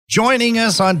Joining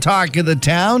us on Talk of the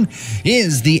Town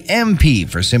is the MP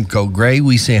for Simcoe Grey.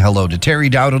 We say hello to Terry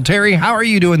Dowdall. Terry, how are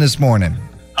you doing this morning?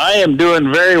 I am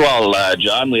doing very well,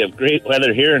 John. We have great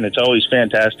weather here, and it's always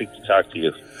fantastic to talk to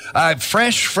you.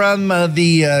 Fresh from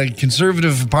the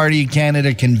Conservative Party of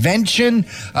Canada convention,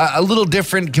 a little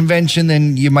different convention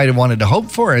than you might have wanted to hope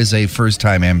for as a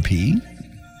first-time MP.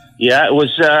 Yeah, it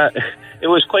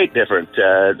was quite different,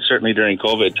 certainly during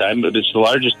COVID time, but it's the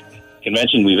largest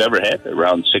convention we've ever had,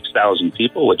 around 6,000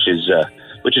 people, which is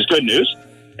good news,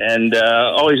 and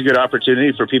always a good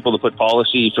opportunity for people to put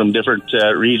policy from different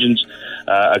regions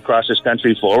across this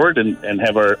country forward and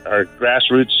have our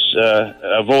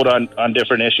grassroots vote on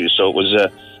different issues. So it was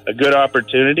a good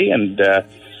opportunity, and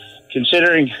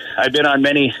considering I've been on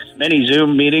many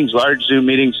Zoom meetings, large Zoom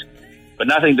meetings, but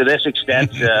nothing to this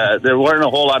extent, there weren't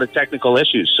a whole lot of technical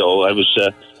issues, so I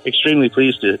was extremely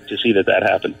pleased to see that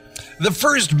happened. The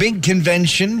first big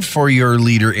convention for your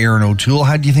leader, Aaron O'Toole.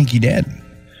 How do you think he did?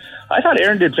 I thought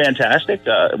Aaron did fantastic.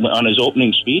 On his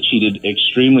opening speech, he did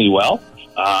extremely well.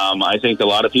 I think I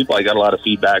got a lot of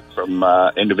feedback from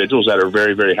individuals that are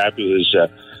very, very happy with his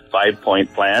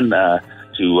 5-point plan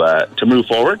to move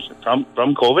forward from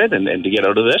COVID and to get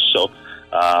out of this. So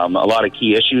a lot of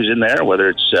key issues in there, whether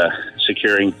it's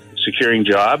securing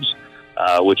jobs,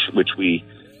 which we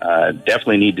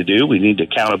definitely need to do. We need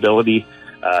accountability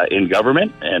in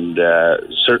government, and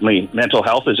certainly mental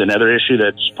health is another issue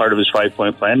that's part of his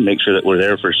 5-point plan. Make sure that we're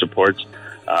there for support.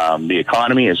 The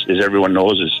economy, as everyone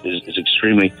knows, is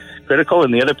extremely critical,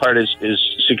 and the other part is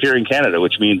securing Canada,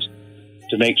 which means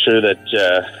to make sure that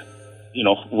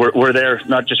we're there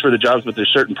not just for the jobs, but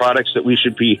there's certain products that we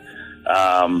should be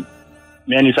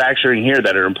manufacturing here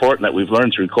that are important, that we've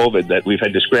learned through COVID, that we've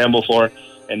had to scramble for,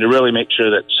 and to really make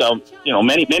sure that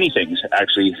many things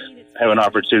actually have an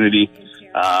opportunity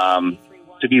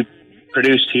to be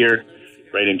produced here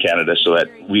right in Canada, so that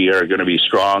we are going to be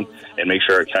strong and make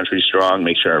sure our country's strong,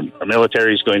 make sure our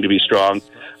military is going to be strong.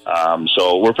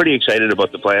 So we're pretty excited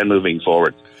about the plan moving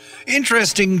forward.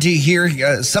 Interesting to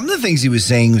hear. Some of the things he was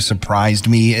saying surprised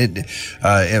me in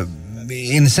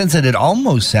the sense that it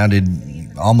almost sounded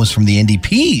from the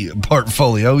NDP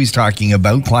portfolio. He's talking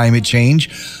about climate change,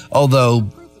 although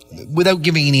without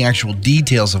giving any actual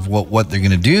details of what they're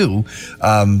going to do.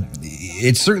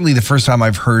 It's certainly the first time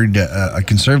I've heard a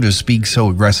Conservative speak so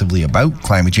aggressively about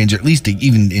climate change, or at least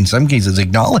even in some cases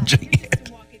acknowledging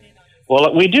it.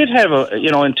 Well, we did have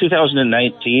in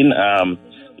 2019,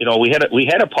 we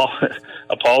had a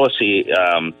policy,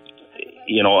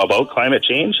 about climate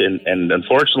change, and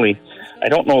unfortunately, I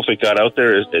don't know if it got out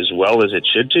there as well as it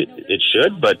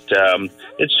should, but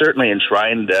it's certainly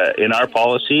enshrined in our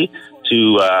policy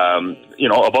to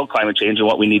about climate change and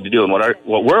what we need to do. And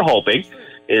what we're hoping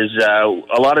is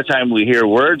a lot of time we hear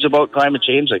words about climate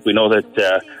change, like we know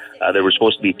that there were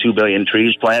supposed to be 2 billion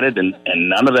trees planted, and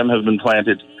none of them have been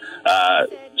planted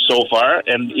so far.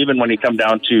 And even when you come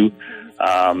down to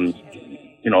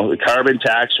the carbon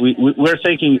tax, we're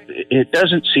thinking it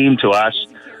doesn't seem to us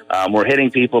we're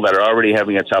hitting people that are already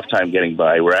having a tough time getting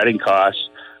by. We're adding costs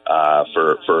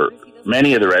for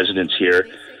many of the residents here,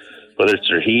 whether it's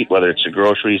their heat, whether it's the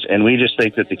groceries, and we just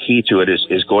think that the key to it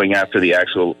is going after the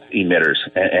actual emitters,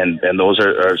 and those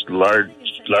are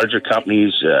larger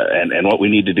companies, and what we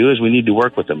need to do is we need to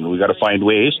work with them. We got to find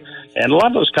ways, and a lot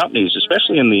of those companies,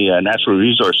 especially in the natural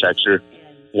resource sector,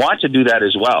 want to do that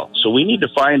as well. So we need to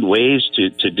find ways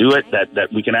to do it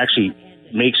that we can actually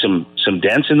make some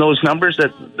dents in those numbers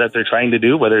that they're trying to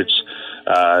do, whether it's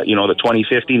the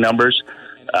 2050 numbers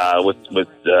with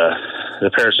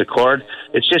the Paris Accord.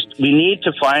 It's just we need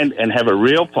to find and have a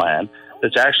real plan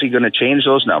that's actually going to change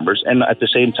those numbers, and at the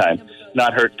same time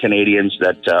not hurt Canadians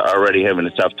that are already having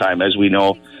a tough time. As we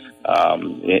know,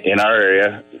 in our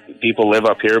area, people live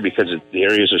up here because the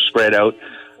areas are spread out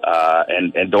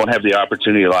and don't have the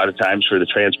opportunity a lot of times for the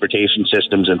transportation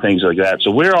systems and things like that.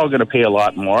 So we're all going to pay a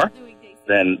lot more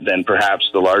than perhaps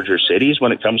the larger cities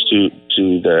when it comes to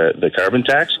the carbon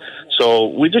tax. So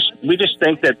we just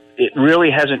think that it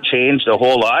really hasn't changed a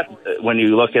whole lot when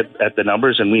you look at the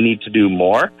numbers, and we need to do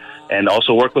more and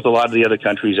also work with a lot of the other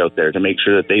countries out there to make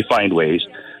sure that they find ways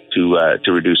to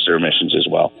reduce their emissions as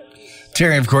well.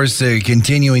 Terry, of course,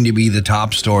 continuing to be the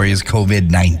top story is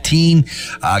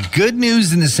COVID-19. Good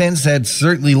news in the sense that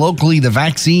certainly locally the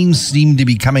vaccines seem to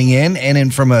be coming in, and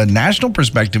then from a national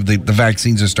perspective, the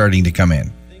vaccines are starting to come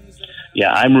in.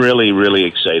 Yeah, I'm really, really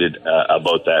excited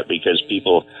about that, because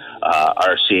people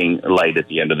are seeing light at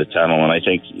the end of the tunnel, and I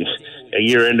think a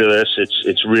year into this,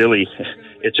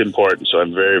 it's important. So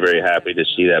I'm very, very happy to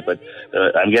see that. But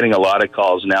I'm getting a lot of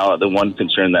calls now. The one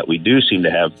concern that we do seem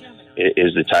to have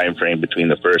is the time frame between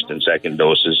the first and second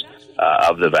doses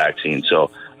of the vaccine.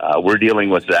 So we're dealing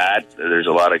with that. There's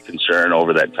a lot of concern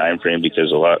over that time frame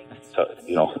because I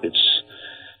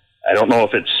don't know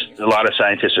if it's a lot of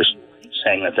scientists are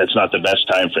saying that that's not the best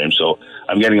time frame. So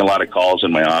I'm getting a lot of calls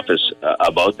in my office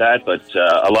about that, but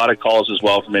a lot of calls as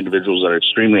well from individuals that are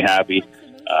extremely happy.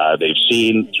 They've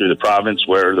seen through the province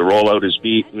where the rollout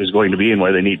is going to be and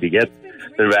where they need to get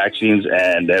their vaccines,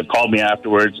 and have called me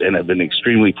afterwards and have been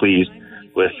extremely pleased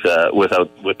with the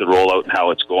rollout and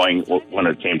how it's going when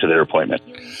it came to their appointment.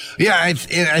 Yeah, I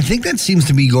think that seems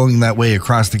to be going that way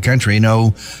across the country.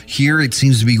 Here it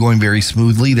seems to be going very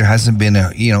smoothly. There hasn't been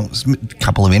a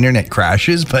couple of internet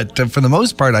crashes, but for the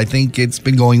most part, I think it's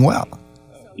been going well.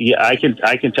 Yeah, I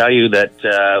can tell you that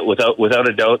without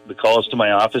a doubt, the calls to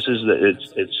my offices,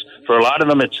 it's for a lot of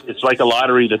them, it's like a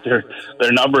lottery that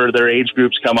their age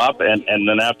groups come up, and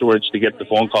then afterwards to get the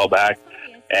phone call back.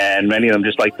 And many of them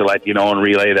just like to let you know and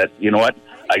relay that, you know what,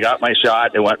 I got my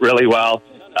shot. It went really well.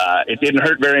 It didn't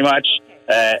hurt very much.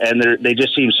 And they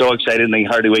just seem so excited, and they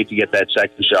hardly wait to get that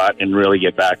second shot and really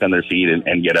get back on their feet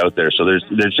and get out there. So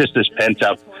there's just this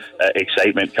pent-up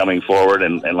excitement coming forward.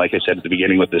 And like I said at the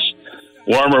beginning, with this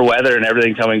warmer weather and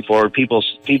everything coming forward, people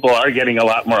are getting a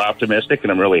lot more optimistic,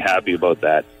 and I'm really happy about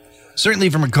that. Certainly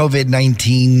from a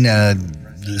COVID-19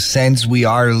 sense,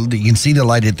 you can see the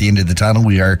light at the end of the tunnel.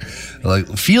 We are,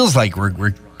 feels like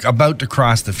we're about to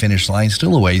cross the finish line,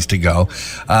 still a ways to go.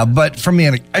 But from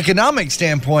an economic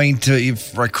standpoint,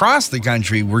 across the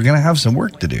country, we're going to have some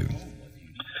work to do.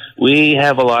 We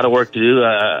have a lot of work to do.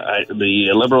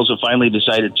 The Liberals have finally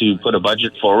decided to put a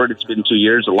budget forward. It's been 2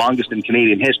 years, the longest in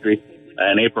Canadian history,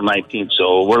 on April 19th.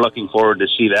 So we're looking forward to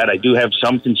see that. I do have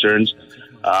some concerns.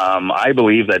 I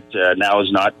believe that now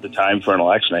is not the time for an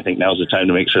election. I think now is the time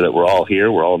to make sure that we're all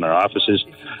here, we're all in our offices,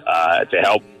 to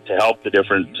help the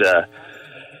different,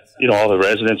 all the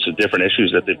residents with different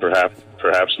issues that they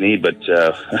perhaps need. But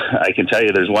I can tell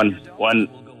you, there's one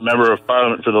member of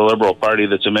Parliament for the Liberal Party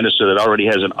that's a minister that already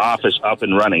has an office up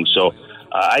and running. So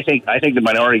I think the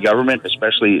minority government,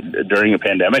 especially during a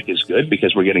pandemic, is good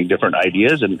because we're getting different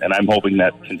ideas, and I'm hoping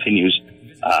that continues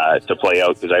to play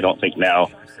out, because I don't think now.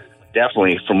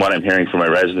 Definitely, from what I'm hearing from my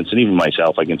residents and even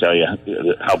myself, I can tell you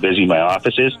how busy my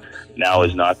office is. Now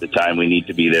is not the time. We need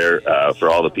to be there for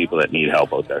all the people that need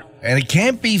help out there. And it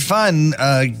can't be fun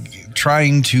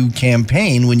trying to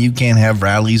campaign when you can't have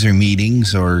rallies or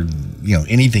meetings or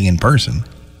anything in person.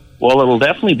 Well, it'll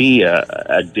definitely be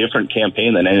a different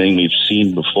campaign than anything we've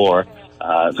seen before.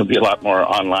 There'll be a lot more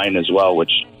online as well,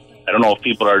 which I don't know if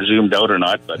people are zoomed out or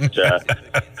not, but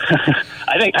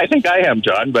I think I am,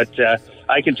 John. But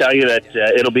I can tell you that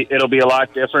it'll be a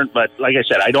lot different. But like I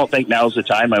said, I don't think now's the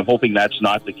time. I'm hoping that's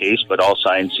not the case, but all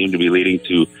signs seem to be leading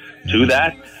to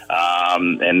that.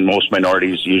 And most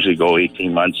minorities usually go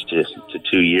 18 months to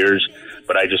 2 years.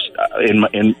 But I just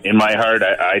in my heart,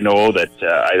 I know that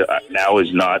now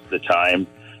is not the time.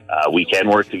 We can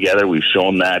work together. We've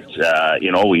shown that,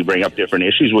 we bring up different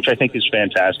issues, which I think is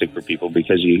fantastic for people,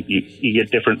 because you get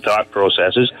different thought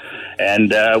processes.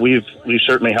 And we've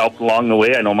certainly helped along the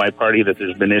way. I know my party that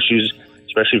there's been issues,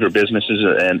 especially for businesses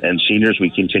and seniors, we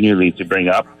continually to bring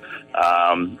up.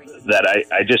 That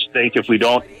I just think if we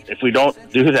don't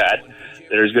do that,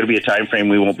 there's going to be a time frame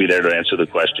we won't be there to answer the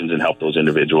questions and help those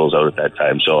individuals out at that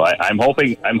time. So I'm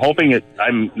hoping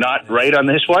I'm not right on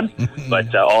this one,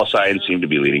 but all signs seem to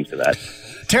be leading to that.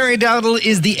 Terry Dowdall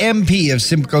is the MP of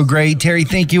Simcoe Grey. Terry,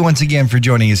 thank you once again for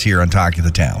joining us here on Talk of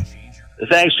the Town.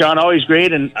 Thanks, John. Always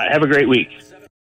great, and have a great week.